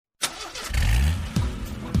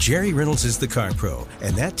Jerry Reynolds is the car pro,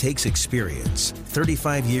 and that takes experience.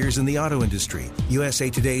 35 years in the auto industry, USA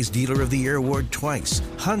Today's Dealer of the Year award twice,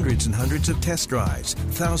 hundreds and hundreds of test drives,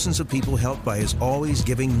 thousands of people helped by his always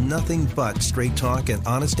giving nothing but straight talk and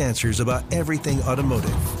honest answers about everything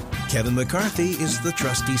automotive. Kevin McCarthy is the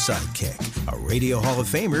trusty sidekick, a Radio Hall of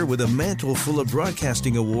Famer with a mantle full of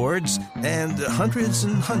broadcasting awards and hundreds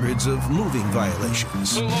and hundreds of moving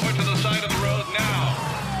violations. Move over to the side of the road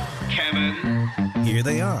now, Kevin. Here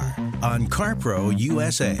they are on CarPro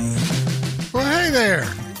USA. Well, hey there.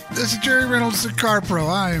 This is Jerry Reynolds, the Car Pro.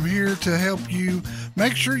 I am here to help you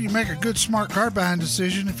make sure you make a good, smart car buying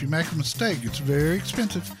decision. If you make a mistake, it's very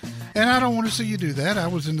expensive. And I don't want to see you do that. I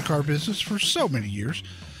was in the car business for so many years,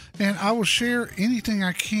 and I will share anything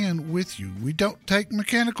I can with you. We don't take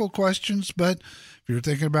mechanical questions, but if you're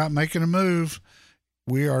thinking about making a move,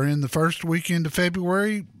 we are in the first weekend of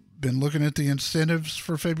February. Been looking at the incentives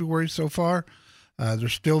for February so far. They're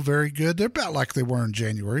still very good. They're about like they were in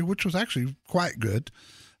January, which was actually quite good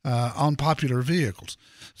on popular vehicles.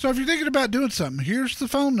 So if you're thinking about doing something, here's the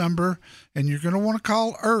phone number, and you're going to want to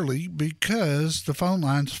call early because the phone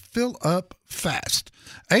lines fill up fast.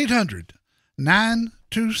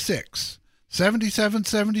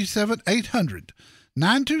 800-926-7777,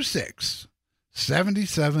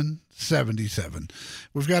 800-926-7777.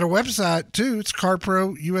 We've got a website, too. It's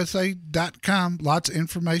carprousa.com. Lots of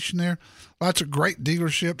information there. Lots of great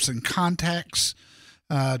dealerships and contacts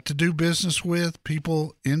to do business with,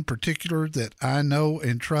 people in particular that I know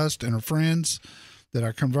and trust and are friends that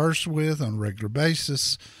I converse with on a regular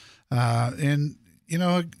basis. And, you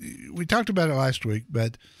know, we talked about it last week,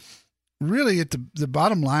 but really at the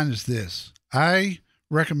bottom line is this. I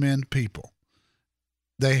recommend people.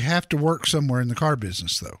 They have to work somewhere in the car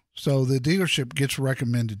business, though. So the dealership gets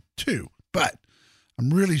recommended too. But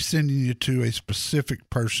I'm really sending you to a specific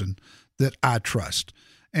person that I trust.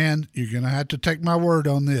 And you're going to have to take my word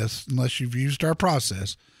on this unless you've used our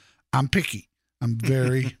process. I'm picky. I'm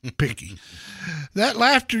very picky. That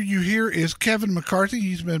laughter you hear is Kevin McCarthy.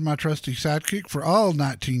 He's been my trusty sidekick for all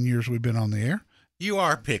 19 years we've been on the air. You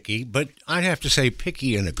are picky, but I'd have to say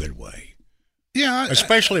picky in a good way. Yeah.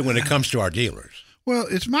 Especially when it comes to our dealers. Well,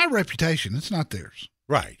 it's my reputation. It's not theirs.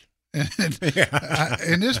 Right. And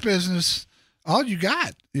in this business, all you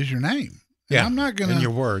got is your name. And yeah, I'm not gonna. And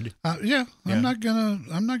your word. I'm not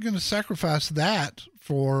gonna sacrifice that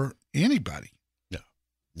for anybody. No.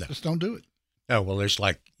 Just don't do it. No. Well, it's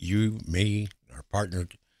like you, me, our partner,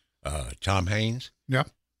 Tom Haynes. Yeah.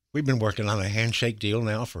 We've been working on a handshake deal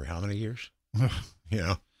now for how many years?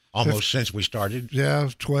 Almost since we started. Yeah,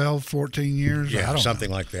 12, 14 years. Yeah, I don't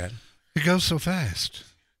something know. like that. It goes so fast.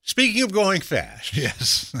 Speaking of going fast.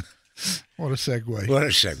 Yes. What a segue. What a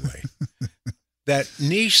segue. That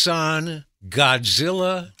Nissan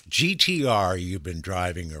Godzilla GTR you've been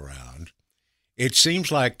driving around, it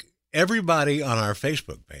seems like everybody on our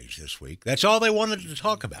Facebook page this week, that's all they wanted to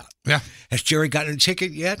talk about. Yeah. Has Jerry gotten a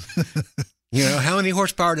ticket yet? How many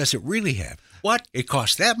horsepower does it really have? What? It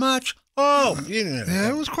costs that much? Oh, Yeah,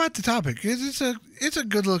 it was quite the topic. It's a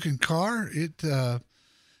good looking car.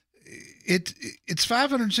 It's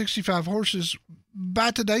 565 horses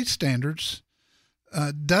by today's standards.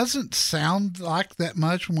 Doesn't sound like that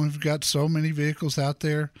much when we've got so many vehicles out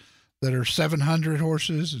there that are 700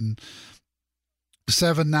 horses and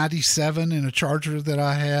 797 in a Charger that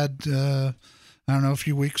I had, a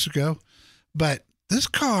few weeks ago. But this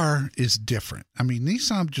car is different. I mean,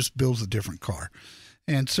 Nissan just builds a different car.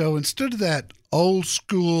 And so instead of that old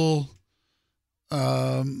school,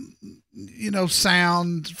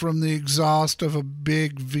 sound from the exhaust of a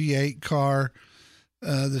big V8 car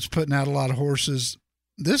that's putting out a lot of horses,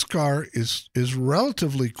 this car is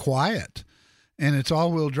relatively quiet, and it's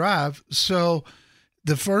all-wheel drive. So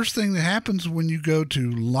the first thing that happens when you go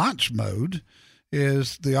to launch mode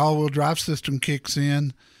is the all-wheel drive system kicks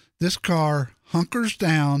in. This car hunkers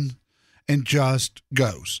down and just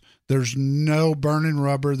goes. There's no burning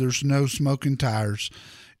rubber. There's no smoking tires.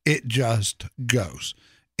 It just goes.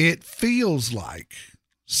 It feels like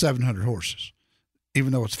 700 horses,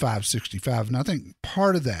 even though it's 565. And I think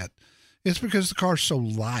part of that is because the car's so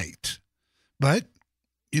light. But,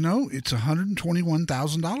 it's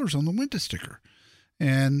 $121,000 on the window sticker.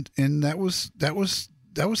 And that was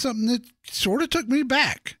something that sort of took me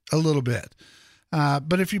back a little bit.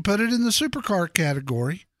 But if you put it in the supercar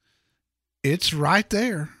category, it's right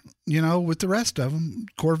there, with the rest of them.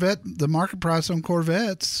 Corvette, the market price on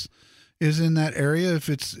Corvettes is in that area. If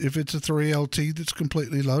it's a 3LT that's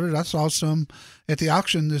completely loaded, I saw some at the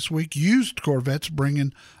auction this week, used Corvettes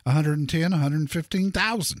bringing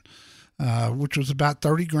 115,000, which was about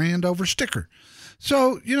 $30,000 over sticker.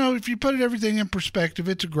 So, if you put everything in perspective,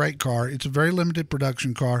 it's a great car. It's a very limited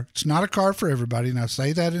production car. It's not a car for everybody, and I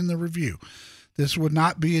say that in the review. This would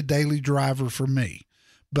not be a daily driver for me.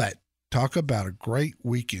 But talk about a great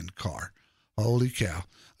weekend car. Holy cow.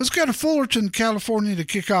 Let's go to Fullerton, California to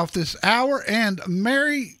kick off this hour. And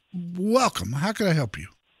Mary, welcome. How can I help you?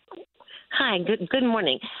 Hi, good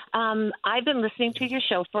morning. I've been listening to your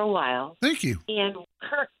show for a while. Thank you. And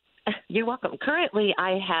you're welcome. Currently,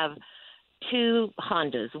 I have two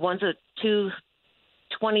Hondas. One's a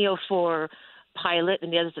 2004 Pilot,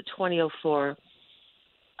 and the other's a 2004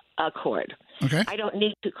 Accord. Okay. I don't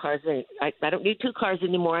need two cars. I don't need two cars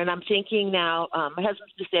anymore. And I'm thinking now, my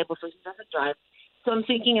husband's disabled, so he doesn't drive. So I'm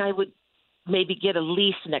thinking I would maybe get a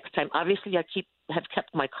lease next time. Obviously, I have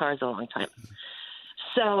kept my cars a long time.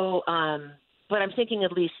 So, but I'm thinking a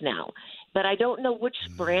lease now. But I don't know which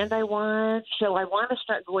brand I want. So I want to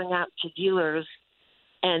start going out to dealers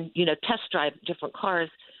and, test drive different cars.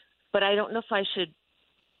 But I don't know if I should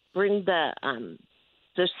bring the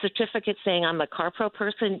certificate saying I'm a CarPro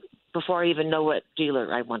person before I even know what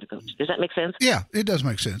dealer I want to go to. Does that make sense? Yeah, it does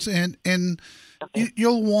make sense. And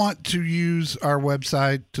you'll want to use our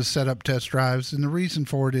website to set up test drives. And the reason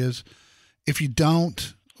for it is if you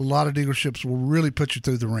don't, a lot of dealerships will really put you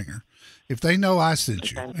through the ringer. If they know I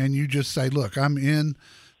sent you and you just say, look, I'm in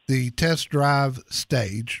the test drive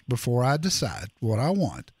stage before I decide what I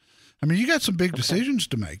want. I mean, you got some big decisions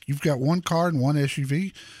to make. You've got one car and one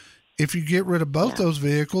SUV. If you get rid of both those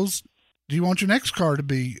vehicles, do you want your next car to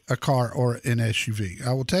be a car or an SUV?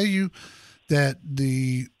 I will tell you that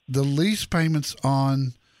the lease payments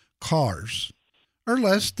on cars are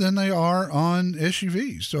less than they are on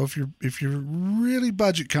SUVs. So if you're really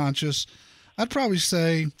budget conscious, I'd probably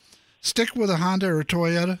say stick with a Honda or a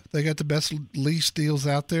Toyota. They got the best lease deals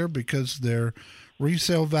out there because their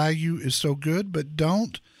resale value is so good. But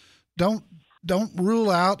don't rule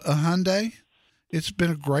out a Hyundai. It's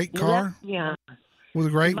been a great car. Yeah. With a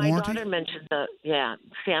great warranty. My daughter mentioned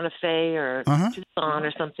Santa Fe or Tucson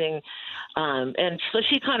or something. And so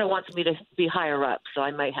she kind of wants me to be higher up, so I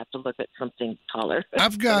might have to look at something taller.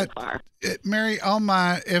 I've got, Mary, on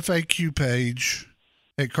my FAQ page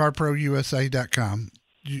at carprousa.com,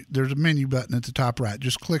 there's a menu button at the top right.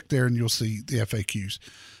 Just click there and you'll see the FAQs.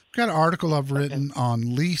 I've got an article I've written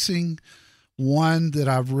on leasing, one that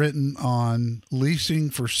I've written on leasing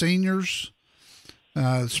for seniors.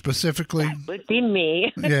 Specifically, that would be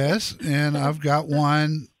me. Yes, and I've got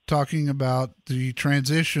one talking about the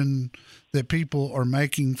transition that people are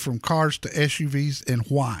making from cars to SUVs and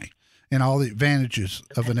why, and all the advantages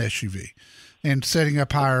of an SUV. And setting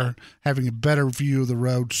up higher, having a better view of the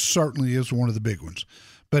road certainly is one of the big ones.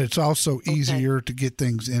 But it's also easier to get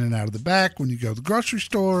things in and out of the back when you go to the grocery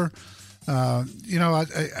store. I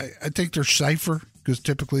think they're safer because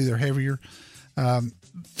typically they're heavier.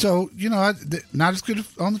 So, not as good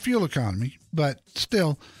on the fuel economy, but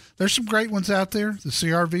still, there's some great ones out there. The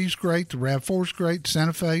CR-V is great. The RAV4 is great.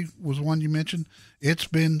 Santa Fe was one you mentioned. It's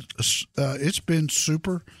been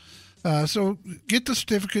super. So get the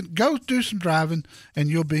certificate, go do some driving, and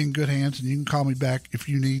you'll be in good hands, and you can call me back if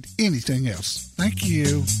you need anything else. Thank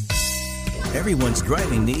you. Everyone's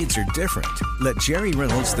driving needs are different. Let Jerry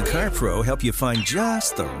Reynolds, the Car Pro, help you find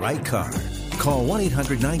just the right car. Call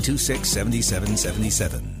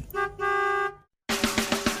 1-800-926-7777.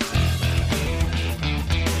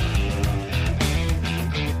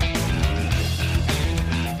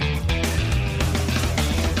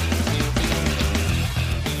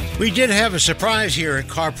 We did have a surprise here at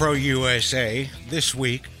CarPro USA this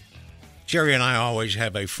week. Jerry and I always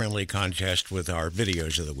have a friendly contest with our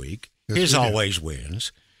videos of the week. His always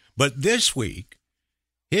wins. But this week,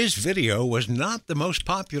 his video was not the most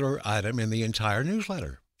popular item in the entire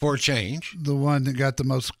newsletter, for a change. The one that got the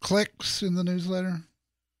most clicks in the newsletter?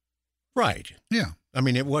 Right. Yeah.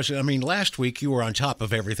 Last week you were on top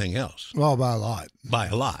of everything else. Well, by a lot. By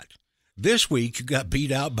a lot. This week you got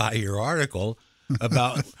beat out by your article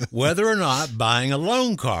about whether or not buying a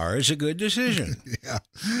loan car is a good decision. Yeah.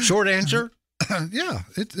 Short answer? Yeah,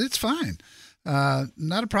 it's fine.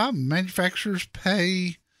 Not a problem. Manufacturers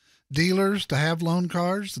pay dealers to have loan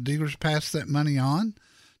cars. The dealers pass that money on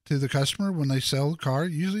to the customer when they sell the car,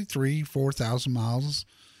 usually 3,000-4,000 miles.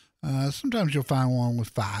 Sometimes you'll find one with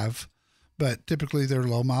 5, but typically they're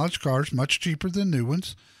low mileage cars, much cheaper than new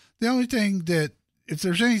ones. The only thing that, if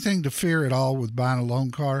there's anything to fear at all with buying a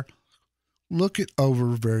loan car, look it over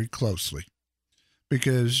very closely,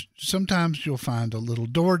 because sometimes you'll find a little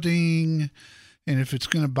door ding, and if it's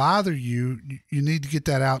going to bother you, you need to get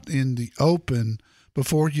that out in the open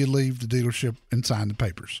before you leave the dealership and sign the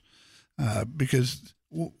papers. Because,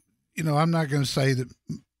 I'm not going to say that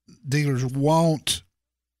dealers won't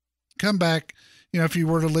come back. If you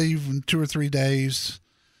were to leave in 2 or 3 days,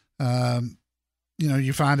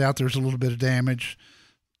 you find out there's a little bit of damage.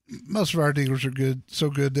 Most of our dealers are so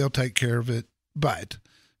good they'll take care of it. But,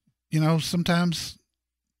 sometimes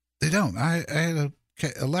they don't. I had a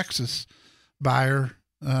Lexus buyer,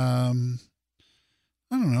 I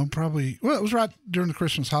don't know, it was right during the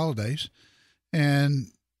Christmas holidays, and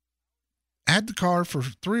had the car for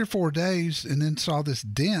 3 or 4 days and then saw this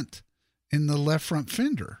dent in the left front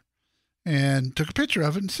fender and took a picture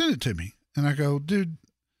of it and sent it to me. And I go, dude,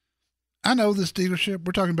 I know this dealership.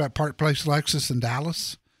 We're talking about Park Place Lexus in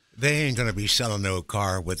Dallas. They ain't going to be selling no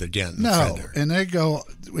car with a dent in the fender. And they go,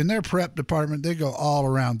 in their prep department, they go all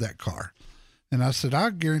around that car. And I said, I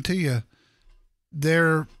guarantee you,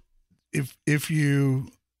 if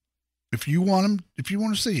you want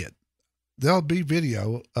to see it, there'll be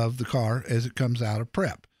video of the car as it comes out of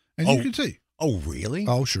prep, and you can see. Oh, really?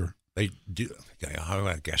 Oh, sure. They do.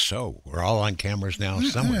 I guess so. We're all on cameras now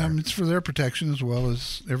somewhere. Yeah, it's for their protection as well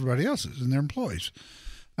as everybody else's and their employees.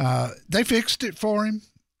 They fixed it for him.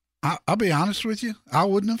 I'll be honest with you. I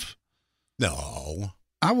wouldn't have. No.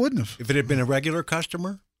 I wouldn't have. If it had been a regular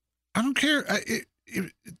customer? I don't care.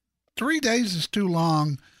 3 days is too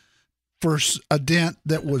long for a dent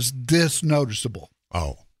that was this noticeable.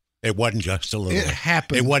 Oh, it wasn't just a little. It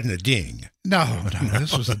happened. It wasn't a ding. No,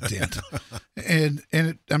 this was a dent. And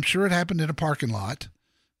I'm sure it happened in a parking lot,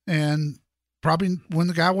 and probably when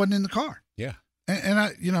the guy wasn't in the car. Yeah. And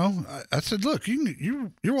I said, look,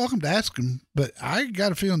 you're welcome to ask them, but I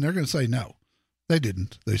got a feeling they're going to say no. They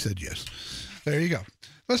didn't. They said yes. There you go.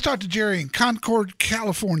 Let's talk to Jerry in Concord,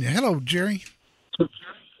 California. Hello, Jerry.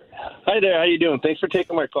 Hi there. How you doing? Thanks for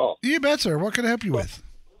taking my call. You bet, sir. What can I help you with?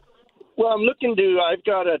 Well, I've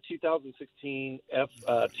got a 2016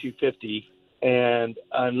 F-250, and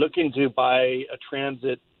I'm looking to buy a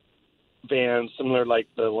transit van similar like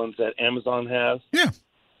the ones that Amazon has. Yeah.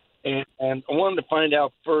 And I wanted to find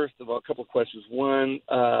out, first of all, a couple of questions. One,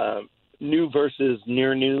 new versus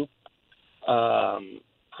near new,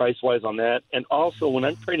 price-wise on that. And also, when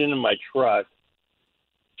I'm trading in my trucks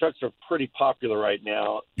are pretty popular right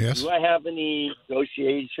now. Yes. Do I have any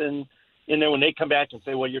negotiation in there when they come back and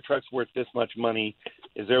say, well, your truck's worth this much money?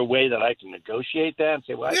 Is there a way that I can negotiate that and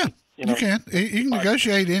say, well, yeah, you can. You can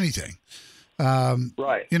negotiate anything.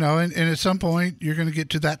 Right. And at some point, you're going to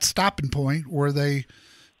get to that stopping point where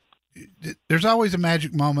there's always a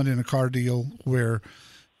magic moment in a car deal where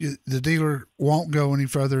the dealer won't go any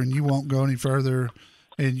further and you won't go any further.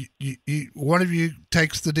 And one of you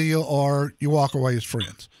takes the deal or you walk away as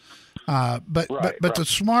friends. But the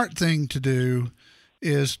smart thing to do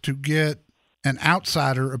is to get an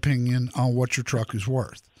outsider opinion on what your truck is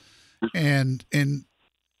worth. And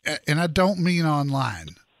I don't mean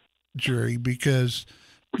online, Jerry, because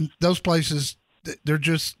those places,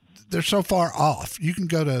 they're so far off. You can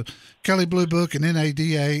go to Kelley Blue Book and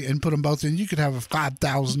NADA and put them both in. You could have a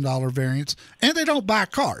 $5,000 variance, and they don't buy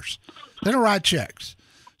cars. They don't write checks.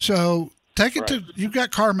 So take it to, you've got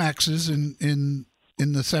CarMaxes in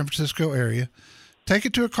the San Francisco area. Take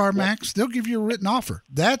it to a CarMax. They'll give you a written offer.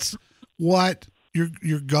 That's what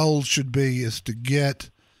your goal should be, is to get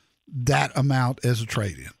that amount as a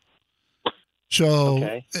trade-in.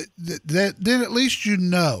 So then at least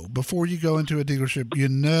before you go into a dealership,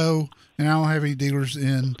 and I don't have any dealers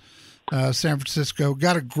in San Francisco.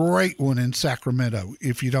 Got a great one in Sacramento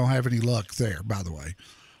if you don't have any luck there, by the way.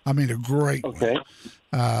 I mean, a great one.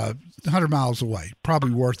 100 miles away,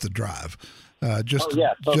 probably worth the drive. Just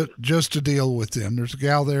to deal with them. There's a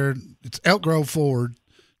gal there. It's Elk Grove Ford,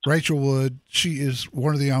 Rachel Wood. She is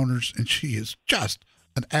one of the owners, and she is just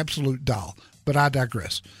an absolute doll. But I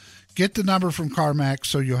digress. Get the number from CarMax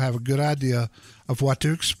so you'll have a good idea of what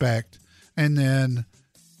to expect. And then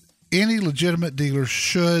any legitimate dealer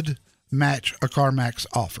should match a CarMax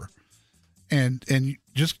offer. And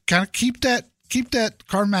just kind of keep that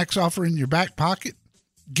CarMax offer in your back pocket.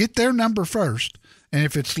 Get their number first. And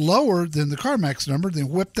if it's lower than the CarMax number, then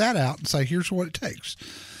whip that out and say, here's what it takes.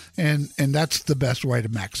 And that's the best way to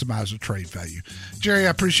maximize the trade value. Jerry,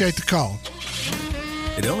 I appreciate the call.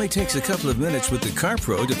 It only takes a couple of minutes with the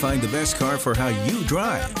CarPro to find the best car for how you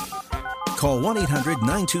drive. Call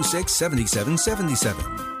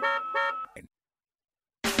 1-800-926-7777.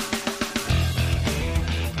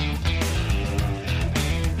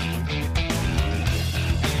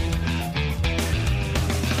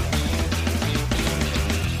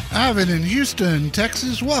 Ivan in Houston,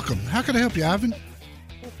 Texas. Welcome. How can I help you, Ivan?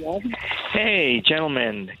 Hey,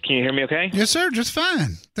 gentlemen. Can you hear me okay? Yes, sir. Just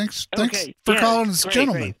fine. Thanks for calling us,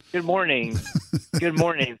 gentlemen. Great. Good morning. Good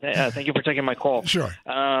morning. Thank you for taking my call. Sure.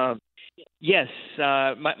 Yes.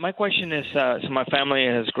 My question is, so my family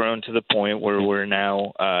has grown to the point where we're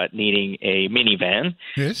now needing a minivan.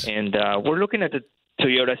 Yes. And we're looking at the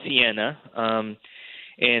Toyota Sienna.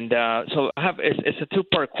 So it's a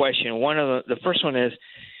two-part question. One of the first one is,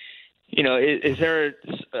 is there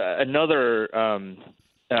another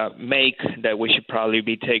make that we should probably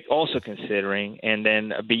be also considering, and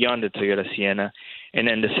then beyond the Toyota Sienna? And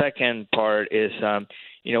then the second part is, I'm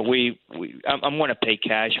going to pay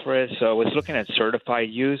cash for it. So I was looking at certified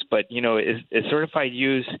use, but is certified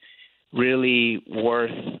use really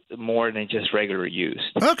worth more than just regular use?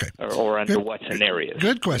 Okay. Or under what scenarios?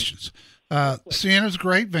 Good questions. Sienna's a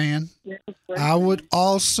great van. I would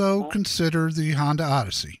also consider the Honda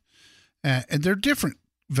Odyssey. And they're different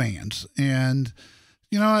vans. And,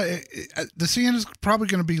 the Sienna's probably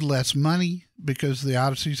going to be less money because the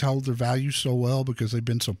Odysseys hold their value so well because they've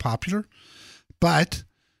been so popular. But,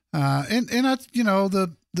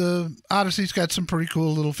 the Odyssey's got some pretty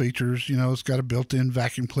cool little features. It's got a built-in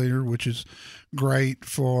vacuum cleaner, which is great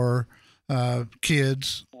for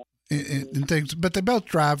kids and things. But they both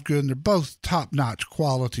drive good, and they're both top-notch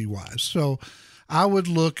quality-wise. So I would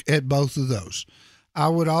look at both of those. I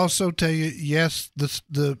would also tell you, yes,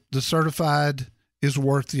 the certified is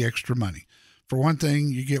worth the extra money. For one thing,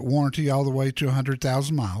 you get warranty all the way to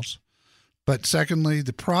 100,000 miles. But secondly,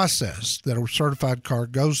 the process that a certified car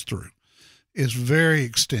goes through is very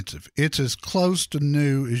extensive. It's as close to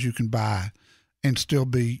new as you can buy and still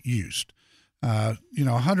be used.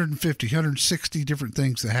 150, 160 different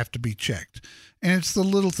things that have to be checked. And it's the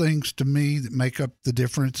little things to me that make up the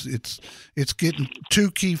difference. It's getting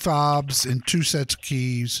 2 key fobs and 2 sets of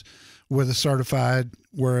keys with a certified,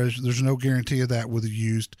 whereas there's no guarantee of that with a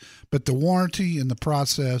used. But the warranty and the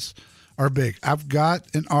process are big. I've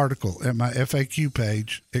got an article at my FAQ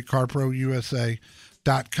page at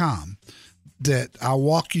carprousa.com that I'll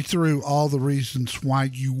walk you through all the reasons why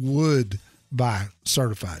you would buy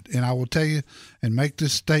certified. And I will tell you and make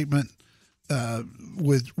this statement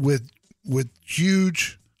with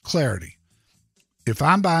huge clarity. If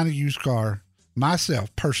I'm buying a used car,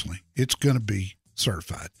 myself personally, it's going to be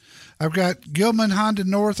certified. I've got Gilman Honda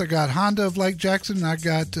North, I got Honda of Lake Jackson, and I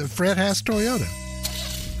got Fred Haas Toyota.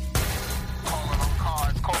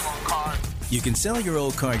 You can sell your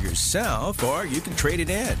old car yourself, or you can trade it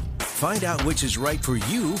in. Find out which is right for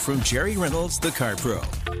you from Jerry Reynolds, the Car Pro,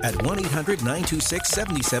 at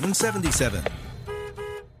 1-800-926-7777.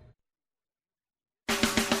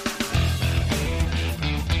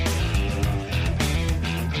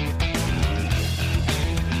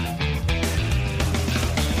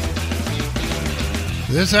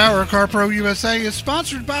 This hour of CarPro USA is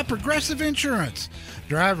sponsored by Progressive Insurance.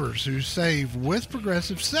 Drivers who save with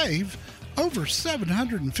Progressive save over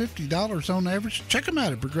 $750 on average. Check them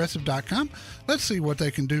out at Progressive.com. Let's see what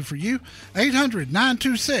they can do for you.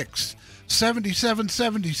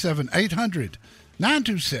 800-926-7777.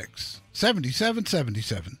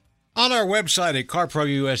 800-926-7777. On our website at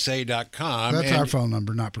carprousa.com. That's our phone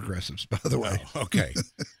number, not Progressive's, by the way. Oh, okay.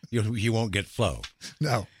 You won't get Flo.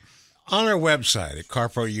 No. On our website at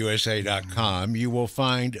carprousa.com, you will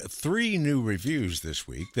find 3 new reviews this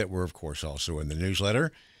week that were, of course, also in the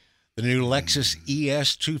newsletter. The new Lexus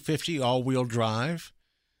ES 250 all-wheel drive,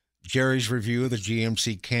 Jerry's review of the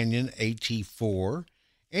GMC Canyon AT4,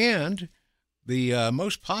 and the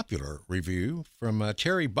most popular review from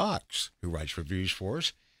Terry Box, who writes reviews for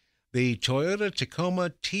us, the Toyota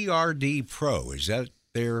Tacoma TRD Pro. Is that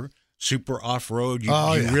their super off-road? You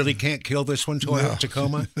really can't kill this one, Toyota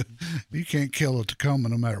Tacoma? You can't kill a Tacoma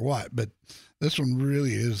no matter what, but this one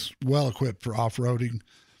really is well-equipped for off-roading,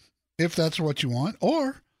 if that's what you want,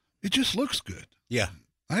 or it just looks good. Yeah.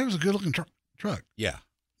 It was a good-looking truck. Yeah.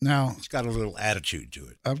 Now, it's got a little attitude to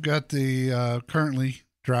it. I've got the currently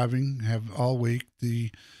driving, have all week, the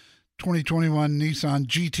 2021 Nissan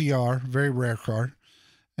GTR, very rare car.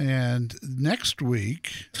 And next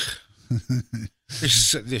week...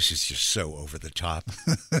 This is just so over the top.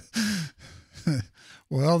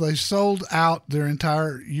 Well, they sold out their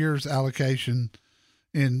entire year's allocation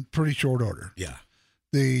in pretty short order. Yeah.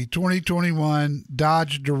 The 2021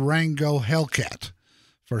 Dodge Durango Hellcat,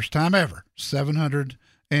 first time ever,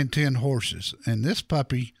 710 horses. And this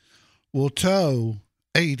puppy will tow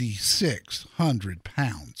 8,600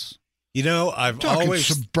 pounds. I've always...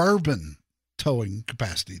 suburban towing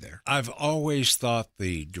capacity there. I've always thought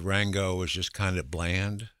the Durango was just kind of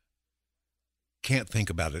bland. Can't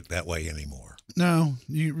think about it that way anymore. No,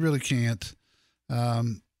 you really can't.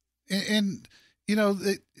 Stellantis.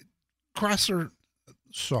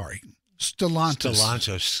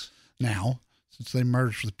 Stellantis. Now, since they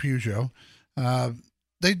merged with Peugeot,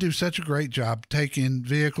 they do such a great job taking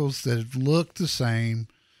vehicles that have looked the same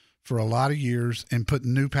for a lot of years and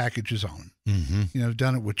putting new packages on them. Mm-hmm. You know, they've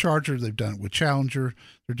done it with Charger, they've done it with Challenger,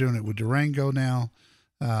 they're doing it with Durango now.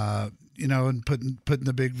 You know, and putting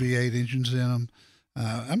the big V8 engines in them.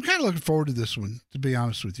 I'm kind of looking forward to this one, to be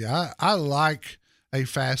honest with you. I like a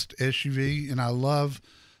fast SUV, and I love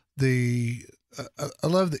the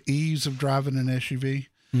ease of driving an SUV.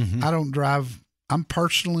 Mm-hmm. I don't drive. I'm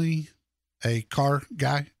personally a car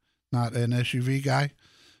guy, not an SUV guy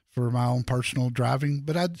for my own personal driving,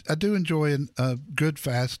 but I do enjoy a good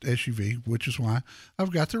fast SUV, which is why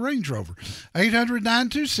I've got the Range Rover.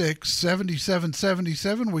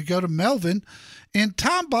 800-926-7777. We go to Melvin in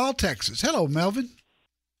Tomball, Texas. Hello, Melvin.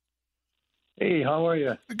 Hey, how are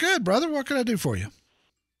you? Good, brother. What can I do for you?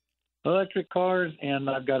 Electric cars, and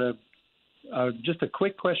I've got just a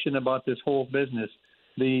quick question about this whole business.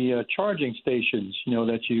 The charging stations, you know,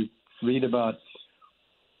 that you read about.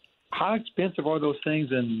 How expensive are those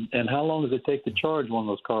things, and how long does it take to charge one of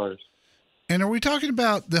those cars? And are we talking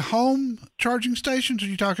about the home charging stations, or are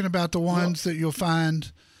you talking about the ones that you'll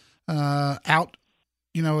find out,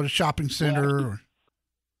 you know, at a shopping center?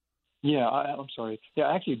 Yeah, I'm sorry. Yeah,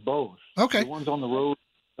 actually both. Okay. The ones on the road.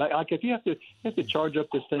 Like if you have to charge up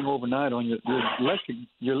this thing overnight on your electric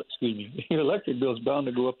bill is bound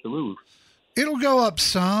to go up the roof. It'll go up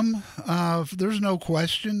some. There's no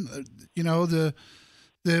question. You know, the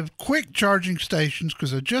quick charging stations,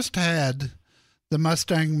 because I just had the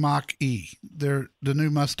Mustang Mach-E, the new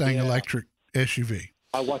Mustang electric SUV.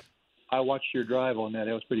 I watched your drive on that.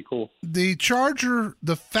 That was pretty cool. The charger,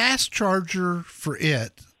 the fast charger for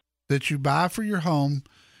it that you buy for your home,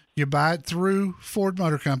 you buy it through Ford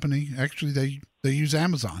Motor Company. Actually, they use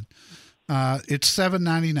Amazon. It's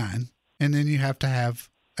 $7.99, and then you have to have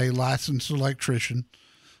a licensed electrician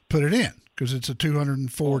put it in because it's a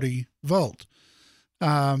 240 volt.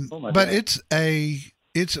 But God. it's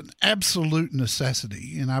an absolute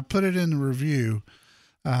necessity, and I put it in the review.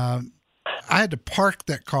 I had to park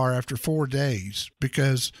that car after 4 days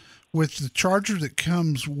because with the charger that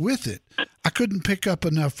comes with it, I couldn't pick up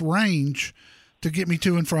enough range to get me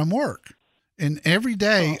to and from work. And every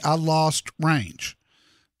day I lost range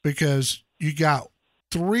because you got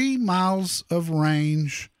 3 miles of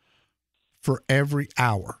range for every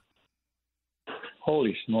hour.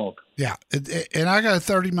 Holy smoke. Yeah. And I got a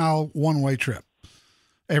 30-mile one-way trip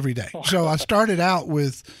every day. So I started out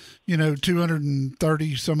with,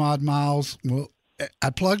 230 some odd miles. Well, I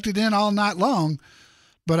plugged it in all night long,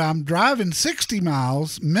 but I'm driving 60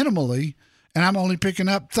 miles minimally, and I'm only picking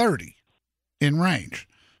up 30 in range.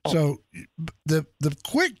 So the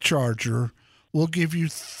quick charger will give you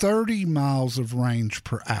 30 miles of range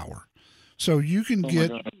per hour. So you can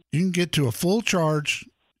get to a full charge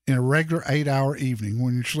in a regular 8-hour evening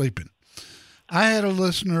when you're sleeping. I had a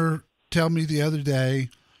listener tell me the other day,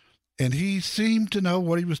 and he seemed to know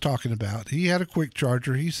what he was talking about. He had a quick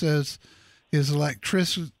charger. He says his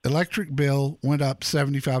electric bill went up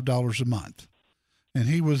 $75 a month, and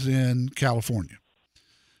he was in California.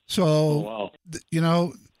 So,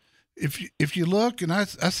 if you look, and I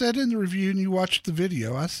said in the review, and you watched the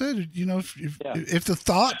video, I said, if the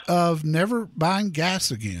thought of never buying gas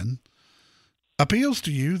again appeals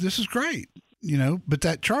to you, this is great, but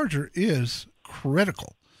that charger is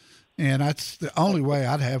critical. And that's the only way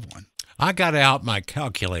I'd have one. I got out my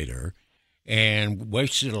calculator and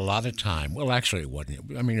wasted a lot of time. Well, actually, it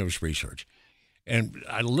wasn't. I mean, it was research. And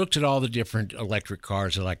I looked at all the different electric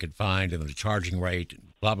cars that I could find and the charging rate,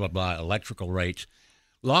 blah, blah, blah, electrical rates.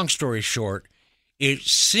 Long story short, it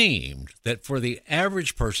seemed that for the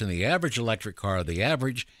average person, the average electric car, the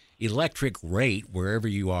average electric rate, wherever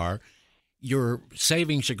you are, your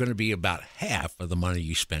savings are going to be about half of the money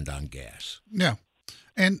you spend on gas. Yeah.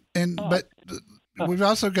 But we've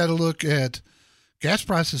also got to look at gas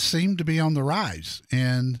prices seem to be on the rise,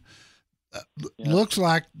 and looks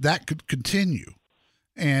like that could continue.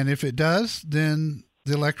 And if it does, then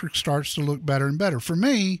the electric starts to look better and better. For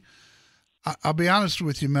me, I'll be honest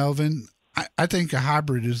with you, Melvin, I think a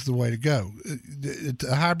hybrid is the way to go.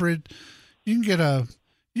 A hybrid, you can get a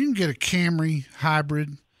Camry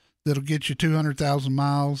hybrid that'll get you 200,000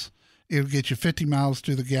 miles. It'll get you 50 miles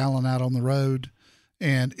to the gallon out on the road.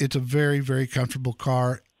 And it's a very, very comfortable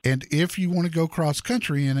car. And if you want to go cross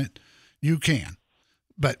country in it, you can.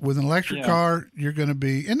 But with an electric car, you're going to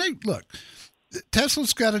be, and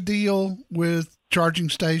Tesla's got a deal with charging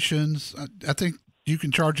stations. I think you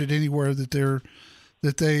can charge it anywhere that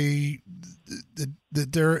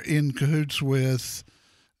they're in cahoots with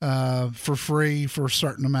for free for a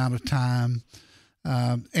certain amount of time.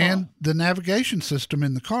 And the navigation system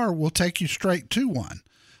in the car will take you straight to one.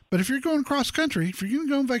 But if you're going cross country, if you're going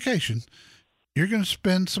to go on vacation, you're going to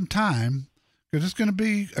spend some time because it's going to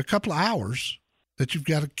be a couple of hours that you've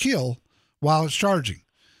got to kill while it's charging.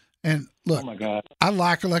 And look, Oh my God. I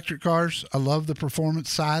like electric cars. I love the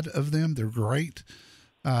performance side of them. They're great.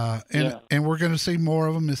 And we're going to see more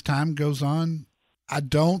of them as time goes on. I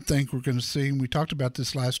don't think we're going to see, and we talked about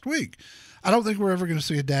this last week, I don't think we're ever going to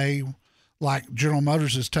see a day like General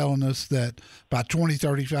Motors is telling us that by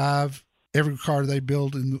 2035, every car they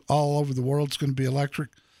build all over the world is going to be electric.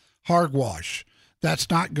 Hogwash. That's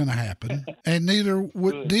not going to happen, and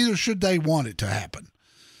neither should they want it to happen.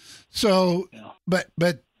 So, but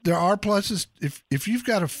there are pluses. If you've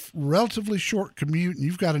got a relatively short commute and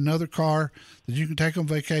you've got another car that you can take on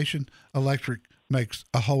vacation, electric makes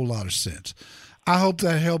a whole lot of sense. I hope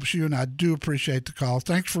that helps you, and I do appreciate the call.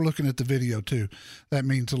 Thanks for looking at the video, too. That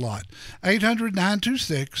means a lot.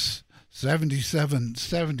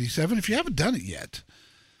 800-926-7777. If you haven't done it yet,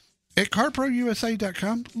 at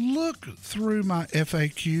CarProUSA.com, look through my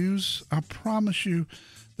FAQs. I promise you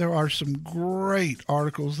there are some great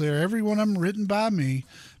articles there, every one of them written by me,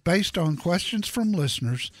 based on questions from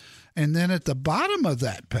listeners. And then at the bottom of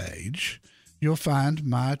that page, you'll find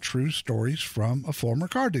my true stories from a former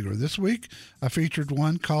car dealer. This week, I featured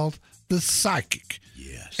one called The Psychic.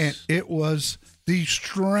 Yes. And it was the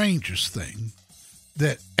strangest thing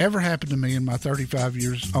that ever happened to me in my 35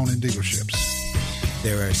 years owning dealerships.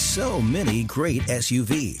 There are so many great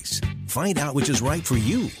SUVs. Find out which is right for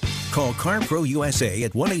you. Call CarPro USA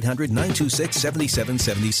at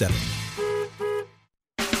 1-800-926-7777.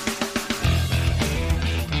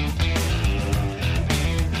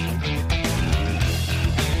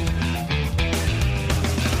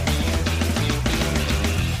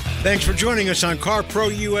 Thanks for joining us on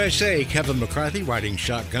CarPro USA. Kevin McCarthy riding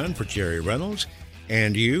shotgun for Jerry Reynolds.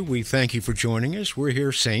 And you, we thank you for joining us. We're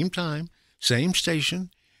here same time, same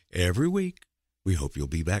station, every week. We hope you'll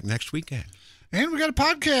be back next weekend. And we got a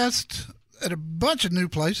podcast at a bunch of new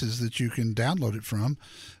places that you can download it from.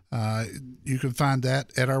 You can find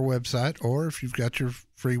that at our website, or if you've got your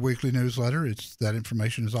free weekly newsletter, that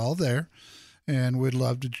information is all there. And we'd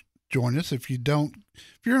love to join us. If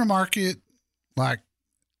you're in a market like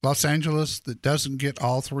Los Angeles that doesn't get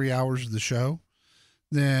all 3 hours of the show,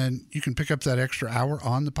 then you can pick up that extra hour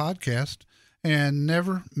on the podcast and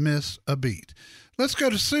never miss a beat. Let's go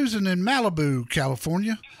to Susan in Malibu,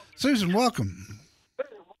 California. Susan, welcome.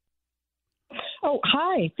 Oh,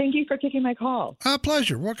 hi. Thank you for taking my call. A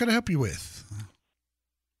pleasure. What can I help you with?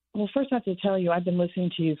 Well, first I have to tell you, I've been listening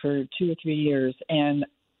to you for 2 or 3 years, and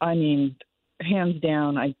I mean, hands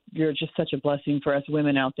down, you're just such a blessing for us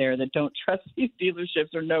women out there that don't trust these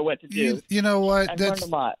dealerships or know what to do. You know what? I've learned a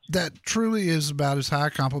lot. That truly is about as high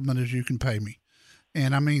a compliment as you can pay me.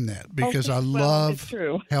 And I mean that because I it's love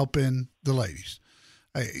true. helping the ladies.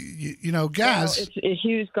 Guys. Well, it's a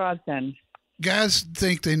huge godsend. Guys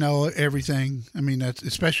think they know everything. I mean, that's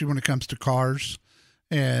especially when it comes to cars,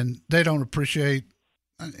 and they don't appreciate.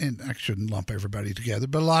 And I shouldn't lump everybody together,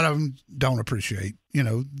 but a lot of them don't appreciate,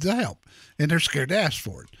 the help, and they're scared to ask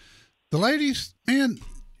for it. The ladies, man,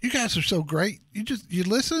 you guys are so great. You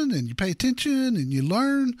listen and you pay attention and you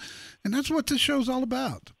learn, and that's what this show's all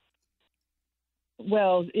about.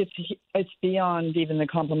 Well, it's beyond even the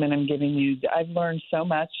compliment I'm giving you. I've learned so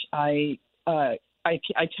much. I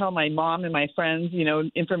tell my mom and my friends,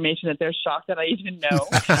 information that they're shocked that I even know.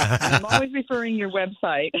 I'm always referring your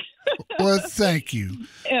website. Well, thank you.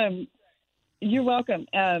 You're welcome.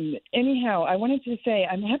 Anyhow, I wanted to say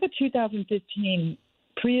I have a 2015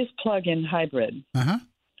 Prius plug-in hybrid. Uh-huh.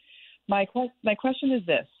 My question is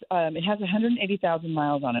this. It has 180,000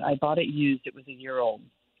 miles on it. I bought it used. It was a year old.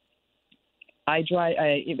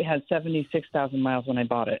 It has 76,000 miles when I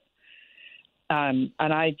bought it. And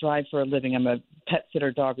I drive for a living. I'm a pet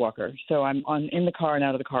sitter, dog walker. So I'm in the car and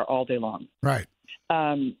out of the car all day long. Right.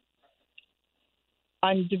 I'm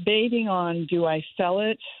debating on, do I sell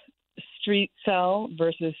it street sell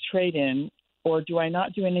versus trade in, or do I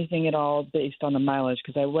not do anything at all based on the mileage?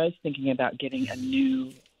 Because I was thinking about getting a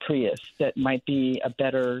new Prius that might be a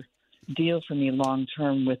better deal for me long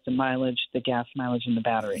term with the mileage, the gas mileage, and the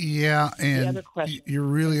battery. Yeah, and the other question, you're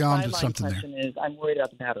really on to something there. The question is, I'm worried about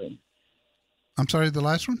the battery. I'm sorry, the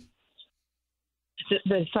last one?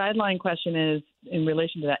 The sideline question is in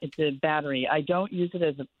relation to that. It's the battery. I don't use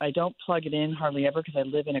it I don't plug it in hardly ever because I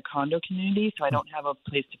live in a condo community, so I don't have a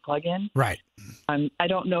place to plug in. Right. I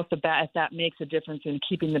don't know if that makes a difference in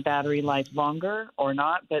keeping the battery life longer or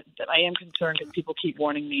not, but I am concerned because people keep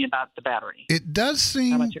warning me about the battery. It does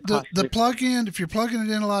seem the plug-in, if you're plugging it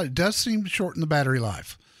in a lot, it does seem to shorten the battery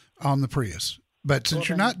life on the Prius. But since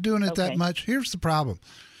you're not doing it that much, here's the problem.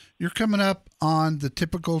 you're coming up on the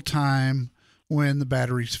typical time when the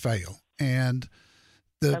batteries fail. And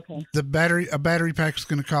a battery pack is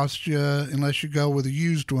going to cost you, unless you go with a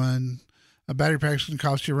used one, a battery pack is going to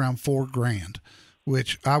cost you around $4,000,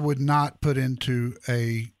 which I would not put into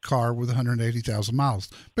a car with 180,000 miles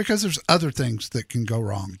because there's other things that can go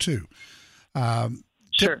wrong too.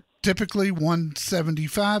 Sure. Typically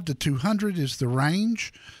 175 to 200 is the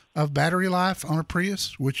range of battery life on a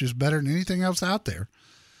Prius, which is better than anything else out there.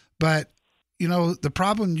 But, the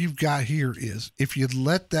problem you've got here is if you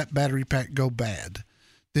let that battery pack go bad,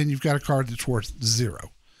 then you've got a car that's worth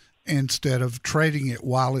zero instead of trading it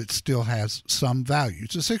while it still has some value.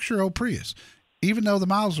 It's a 6-year-old Prius. Even though the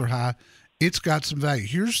miles are high, it's got some value.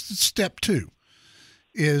 Here's step 2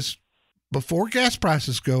 is before gas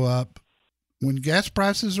prices go up, when gas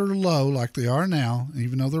prices are low like they are now,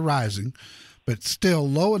 even though they're rising, but still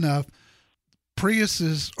low enough,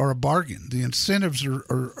 Priuses are a bargain. The incentives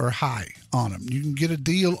are high on them. You can get a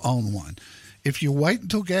deal on one. If you wait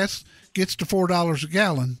until gas gets to $4 a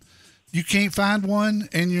gallon, you can't find one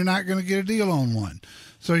and you're not going to get a deal on one.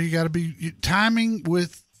 So you got to be timing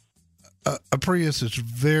with a Prius is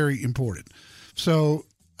very important. So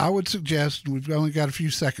I would suggest, we've only got a few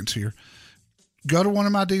seconds here, go to one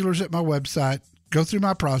of my dealers at my website, go through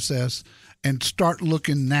my process, and start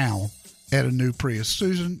looking now at a new Prius.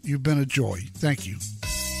 Susan, you've been a joy. Thank you.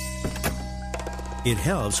 It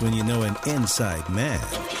helps when you know an inside man.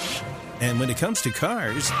 And when it comes to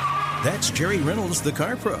cars, that's Jerry Reynolds, the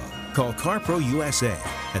Car Pro. Call Car Pro USA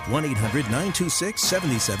at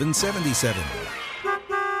 1-800-926-7777.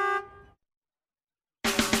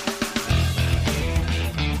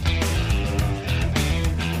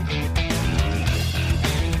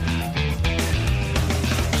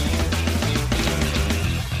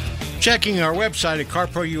 Checking our website at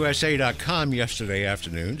carprousa.com yesterday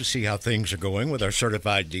afternoon to see how things are going with our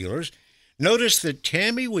certified dealers. Notice that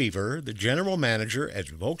Tammy Weaver, the general manager at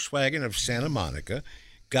Volkswagen of Santa Monica,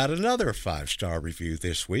 got another 5-star review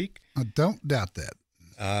this week. I don't doubt that.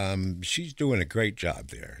 She's doing a great job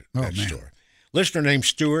there at that store. Listener named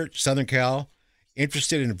Stuart, Southern Cal,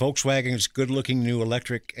 interested in Volkswagen's good-looking new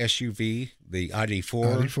electric SUV, the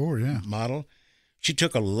ID4 model. She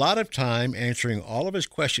took a lot of time answering all of his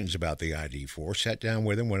questions about the ID4, sat down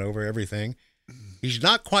with him, went over everything. He's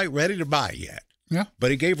not quite ready to buy yet. Yeah.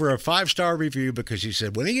 But he gave her a 5-star review because he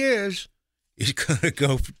said when he is, he's going to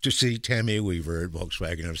go to see Tammy Weaver at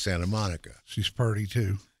Volkswagen of Santa Monica. She's pretty,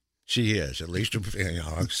 too. She is. At least,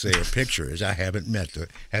 I'll say a picture, as I haven't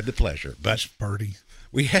had the pleasure. But she's pretty.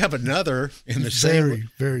 We have another in the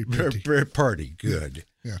same. Very pretty. Very pretty. Good.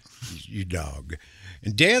 Yeah. You dog.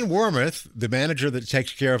 And Dan Wormuth, the manager that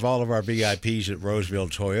takes care of all of our VIPs at Roseville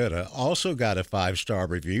Toyota, also got a 5-star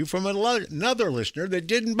review from another listener that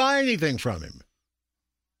didn't buy anything from him.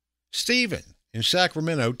 Stephen in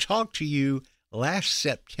Sacramento talked to you last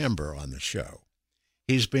September on the show.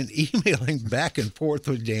 He's been emailing back and forth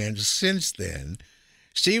with Dan since then.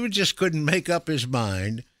 Stephen just couldn't make up his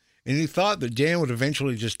mind, and he thought that Dan would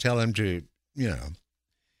eventually just tell him to,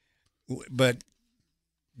 but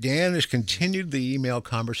Dan has continued the email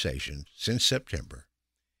conversation since September.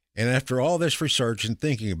 And after all this research and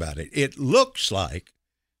thinking about it, it looks like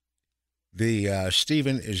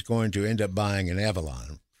Stephen is going to end up buying an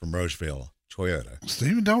Avalon from Roseville Toyota.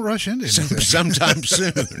 Stephen, don't rush into anything. Sometime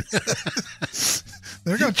soon.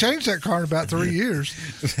 They're going to change that car in about 3 years.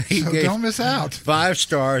 So don't miss out. 5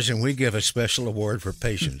 stars, and we give a special award for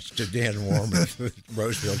patience to Dan Wormuth with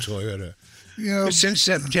Roseville Toyota. Since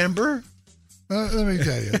September? Let me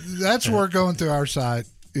tell you, that's where going through our site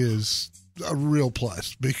is a real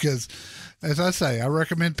plus because, as I say, I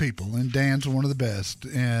recommend people, and Dan's one of the best.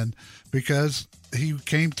 And because he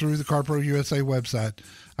came through the CarPro USA website,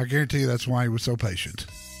 I guarantee you that's why he was so patient.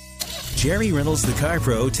 Jerry Reynolds, the Car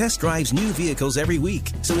Pro, test drives new vehicles every week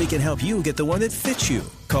so he can help you get the one that fits you.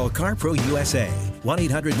 Call CarPro USA,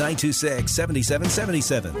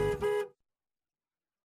 1-800-926-7777.